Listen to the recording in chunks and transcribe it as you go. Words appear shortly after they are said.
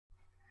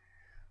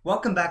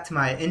Welcome back to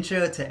my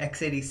Intro to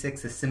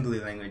x86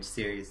 Assembly Language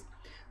series.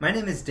 My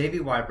name is Davy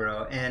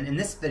Wybiral, and in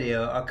this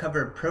video I'll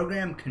cover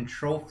program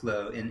control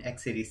flow in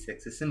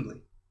x86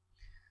 assembly.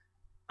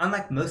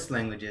 Unlike most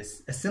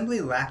languages,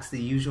 assembly lacks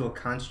the usual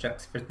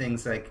constructs for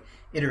things like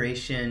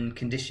iteration,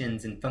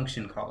 conditions, and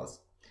function calls.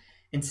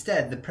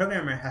 Instead, the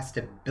programmer has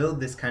to build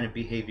this kind of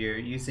behavior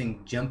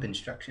using jump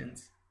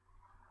instructions.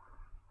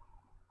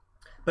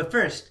 But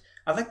first,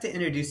 I'd like to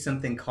introduce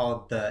something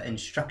called the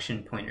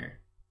instruction pointer.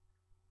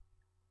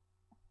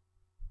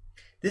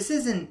 This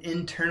is an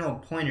internal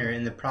pointer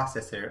in the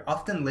processor,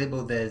 often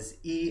labeled as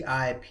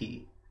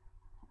EIP.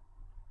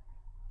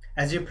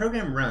 As your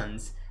program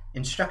runs,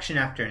 instruction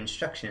after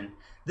instruction,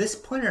 this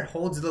pointer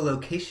holds the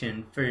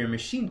location for your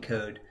machine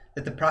code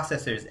that the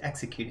processor is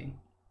executing.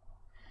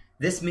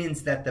 This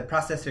means that the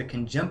processor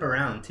can jump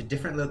around to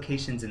different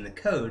locations in the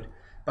code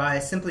by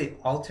simply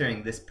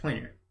altering this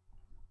pointer.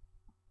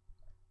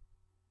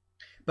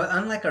 But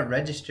unlike a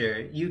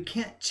register, you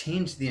can't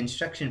change the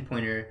instruction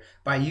pointer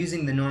by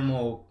using the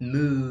normal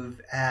move,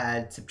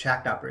 add,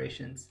 subtract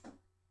operations.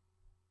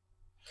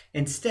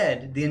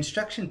 Instead, the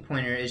instruction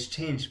pointer is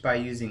changed by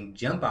using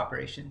jump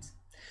operations.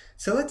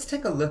 So let's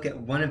take a look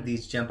at one of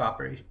these jump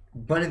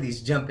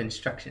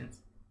instructions.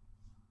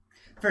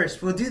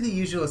 First, we'll do the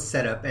usual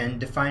setup and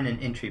define an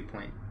entry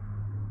point.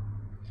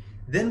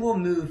 Then we'll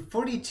move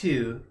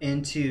 42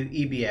 into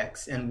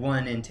EBX and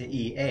 1 into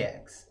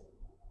EAX.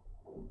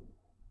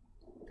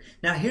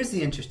 Now here's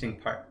the interesting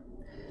part.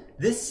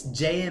 This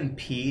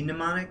JMP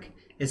mnemonic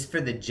is for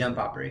the jump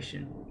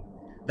operation.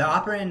 The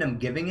operand I'm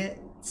giving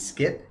it,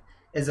 skip,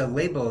 is a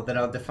label that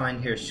I'll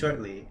define here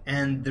shortly,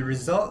 and the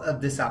result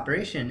of this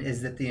operation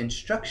is that the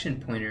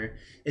instruction pointer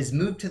is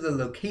moved to the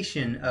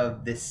location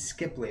of this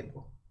skip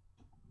label.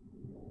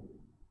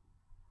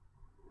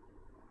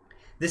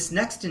 This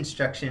next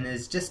instruction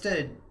is just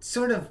a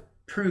sort of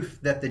proof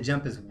that the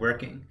jump is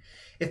working.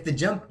 If the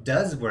jump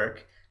does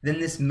work, then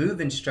this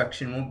move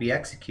instruction won't be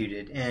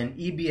executed and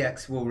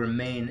EBX will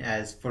remain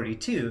as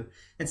 42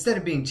 instead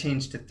of being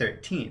changed to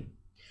 13.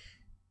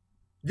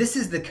 This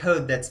is the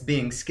code that's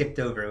being skipped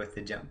over with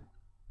the jump.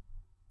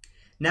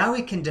 Now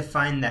we can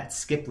define that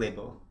skip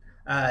label.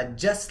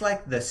 Just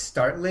like the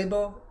start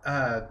label,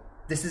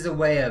 this is a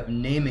way of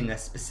naming a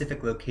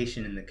specific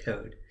location in the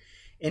code.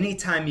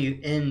 Anytime you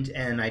end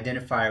an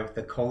identifier with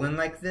a colon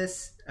like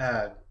this,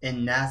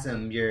 in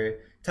NASM, you're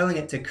telling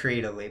it to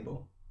create a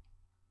label.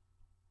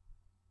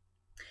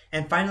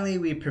 And finally,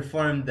 we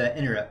perform the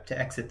interrupt to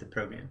exit the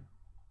program.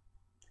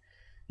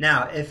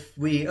 Now, if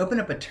we open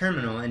up a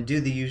terminal and do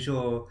the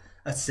usual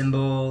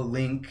assemble,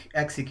 link,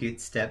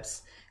 execute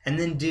steps, and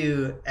then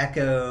do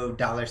echo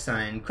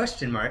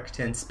 $?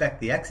 To inspect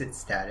the exit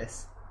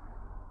status,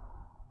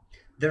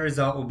 the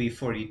result will be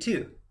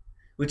 42,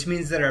 which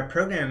means that our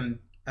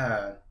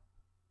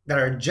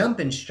jump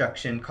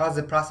instruction caused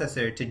the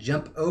processor to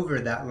jump over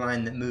that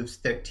line that moves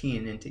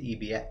 13 into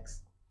EBX.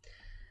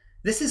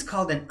 This is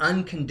called an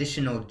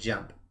unconditional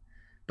jump.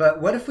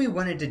 But what if we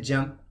wanted to the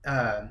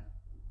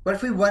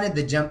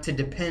jump to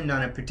depend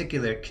on a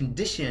particular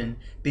condition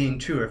being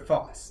true or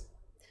false?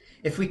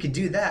 If we could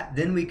do that,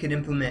 then we could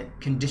implement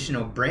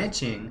conditional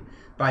branching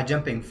by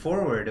jumping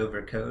forward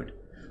over code,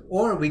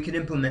 or we could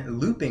implement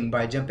looping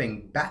by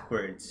jumping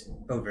backwards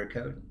over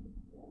code.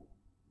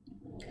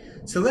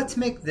 So let's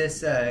make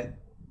this a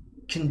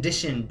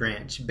condition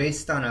branch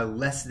based on a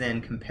less than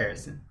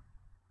comparison.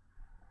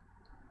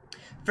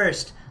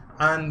 First,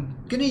 I'm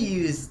going to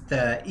use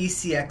the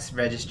ECX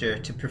register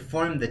to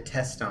perform the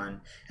test on,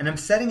 and I'm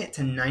setting it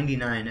to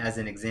 99 as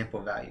an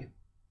example value.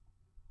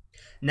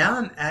 Now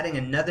I'm adding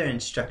another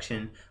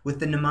instruction with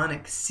the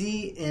mnemonic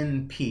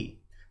CMP,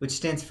 which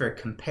stands for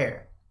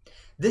compare.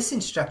 This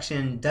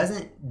instruction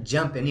doesn't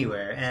jump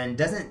anywhere and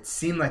doesn't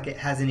seem like it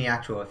has any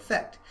actual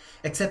effect,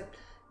 except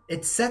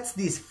it sets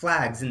these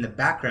flags in the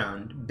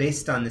background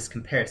based on this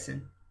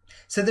comparison.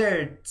 So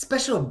there are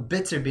special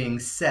bits are being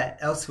set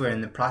elsewhere in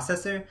the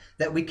processor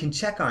that we can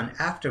check on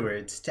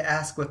afterwards to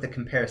ask what the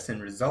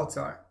comparison results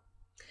are.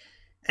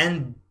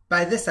 And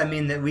by this I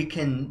mean that we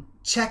can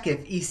check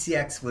if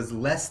ECX was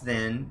less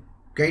than,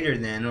 greater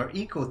than, or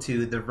equal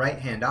to the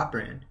right-hand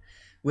operand,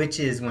 which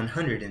is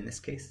 100 in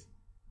this case.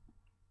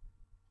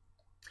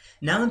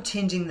 Now I'm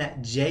changing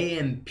that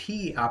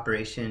JMP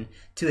operation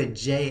to a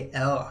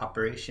JL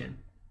operation.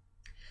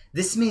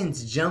 This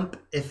means jump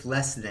if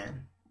less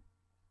than.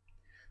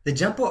 The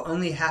jump will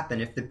only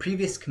happen if the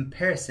previous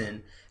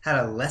comparison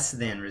had a less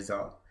than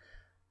result.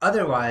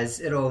 Otherwise,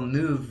 it'll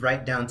move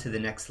right down to the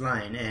next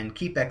line and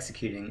keep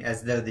executing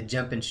as though the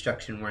jump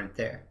instruction weren't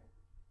there.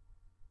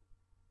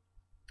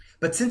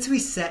 But since we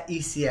set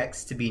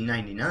ECX to be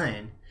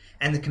 99,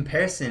 and the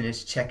comparison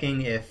is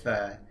checking if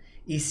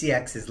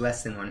ECX is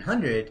less than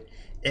 100,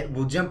 it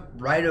will jump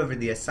right over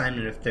the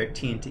assignment of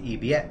 13 to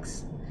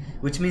EBX,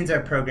 which means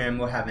our program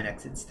will have an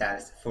exit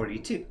status of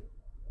 42.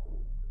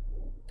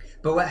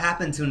 But what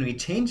happens when we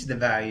change the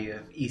value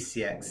of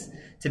ECX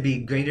to be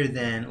greater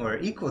than or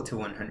equal to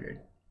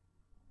 100?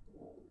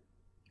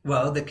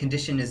 Well, the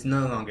condition is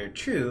no longer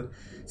true,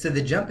 so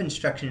the jump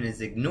instruction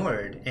is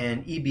ignored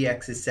and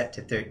EBX is set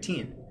to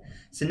 13.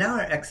 So now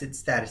our exit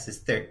status is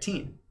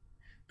 13.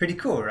 Pretty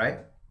cool, right?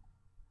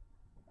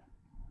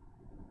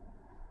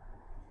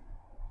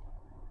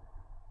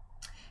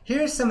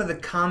 Here are some of the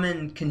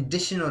common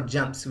conditional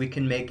jumps we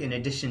can make in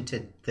addition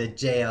to the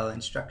JL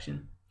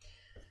instruction.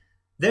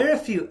 There are a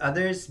few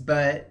others,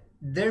 but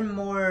they're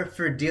more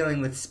for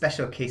dealing with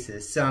special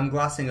cases, so I'm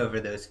glossing over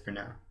those for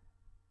now.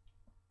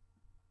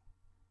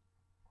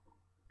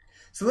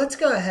 So let's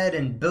go ahead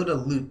and build a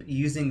loop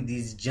using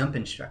these jump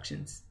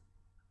instructions.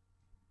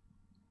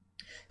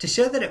 To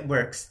show that it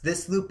works,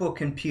 this loop will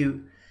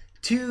compute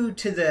 2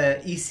 to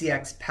the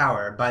ECX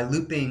power by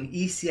looping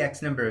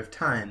ECX number of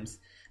times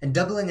and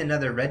doubling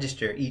another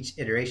register each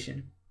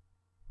iteration.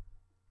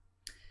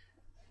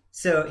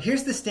 So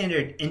here's the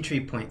standard entry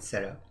point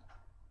setup.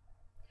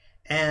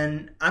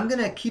 And I'm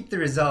going to keep the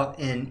result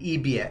in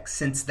EBX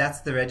since that's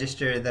the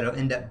register that'll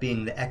end up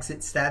being the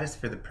exit status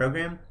for the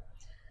program.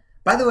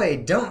 By the way,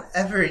 don't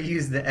ever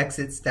use the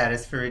exit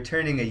status for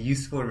returning a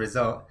useful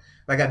result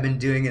like I've been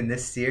doing in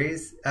this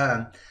series.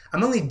 I'm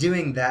only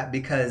doing that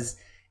because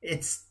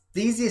it's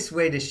the easiest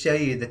way to show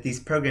you that these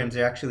programs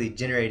are actually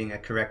generating a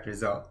correct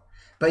result.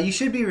 But you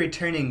should be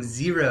returning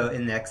 0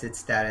 in the exit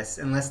status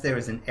unless there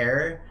was an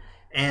error,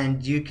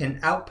 and you can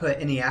output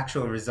any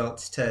actual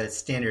results to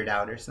standard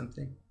out or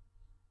something.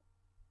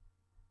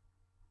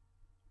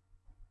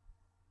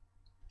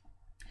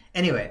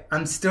 Anyway,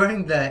 I'm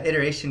storing the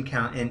iteration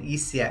count in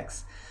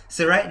ECX.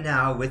 So right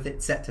now, with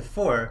it set to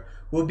 4,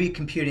 we'll be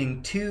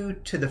computing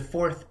 2 to the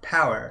 4th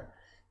power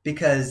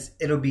because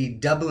it'll be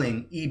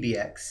doubling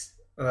EBX,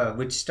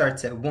 which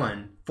starts at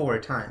 1 4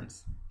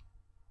 times.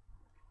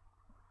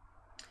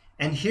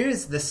 And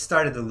here's the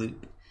start of the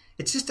loop.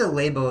 It's just a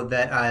label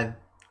that I've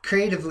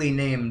creatively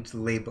named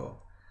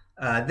label.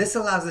 This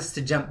allows us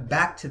to jump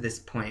back to this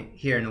point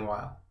here in a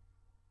while.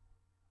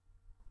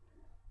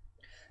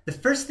 The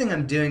first thing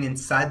I'm doing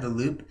inside the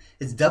loop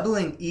is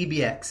doubling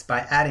EBX by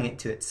adding it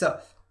to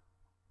itself.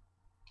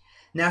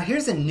 Now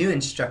here's a new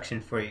instruction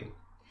for you.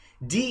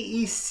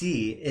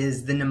 DEC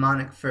is the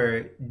mnemonic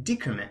for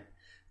decrement,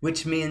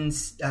 which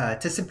means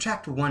to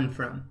subtract 1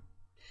 from.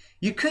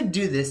 You could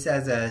do this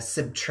as a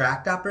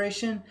subtract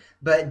operation,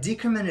 but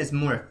decrement is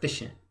more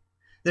efficient.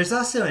 There's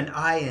also an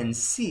I in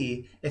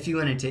C if you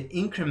wanted to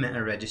increment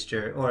a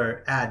register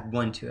or add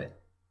 1 to it.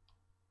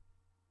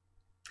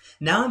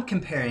 Now I'm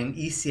comparing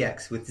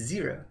ECX with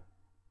 0.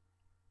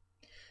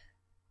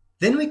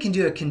 Then we can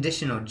do a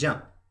conditional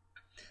jump.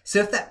 So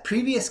if that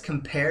previous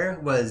compare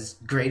was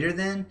greater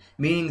than,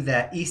 meaning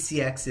that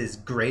ECX is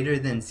greater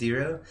than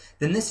 0,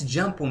 then this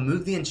jump will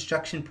move the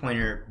instruction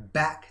pointer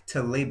back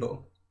to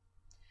label.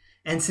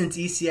 And since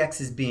ECX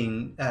is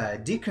being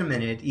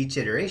decremented each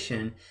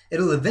iteration,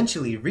 it'll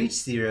eventually reach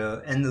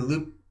 0 and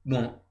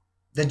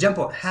the jump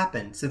won't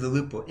happen, so the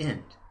loop will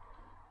end.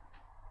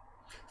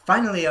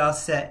 Finally, I'll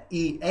set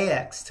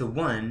EAX to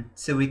 1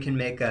 so we can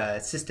make a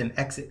system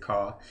exit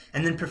call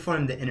and then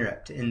perform the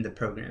interrupt to end the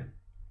program.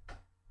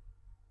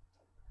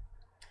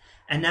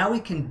 And now we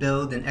can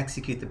build and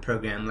execute the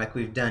program like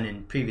we've done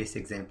in previous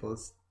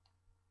examples.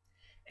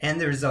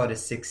 And the result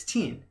is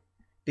 16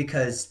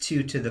 because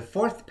 2 to the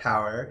 4th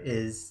power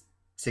is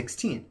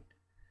 16.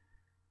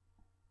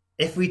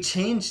 If we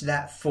change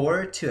that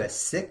 4 to a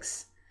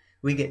 6,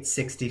 we get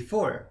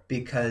 64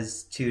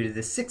 because 2 to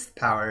the 6th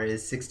power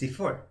is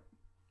 64.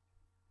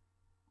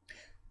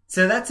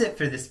 So that's it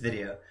for this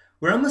video.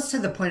 We're almost to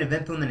the point of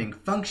implementing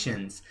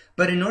functions,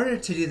 but in order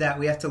to do that,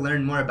 we have to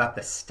learn more about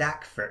the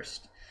stack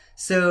first.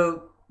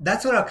 So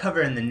that's what I'll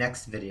cover in the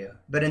next video.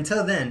 But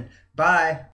until then, bye!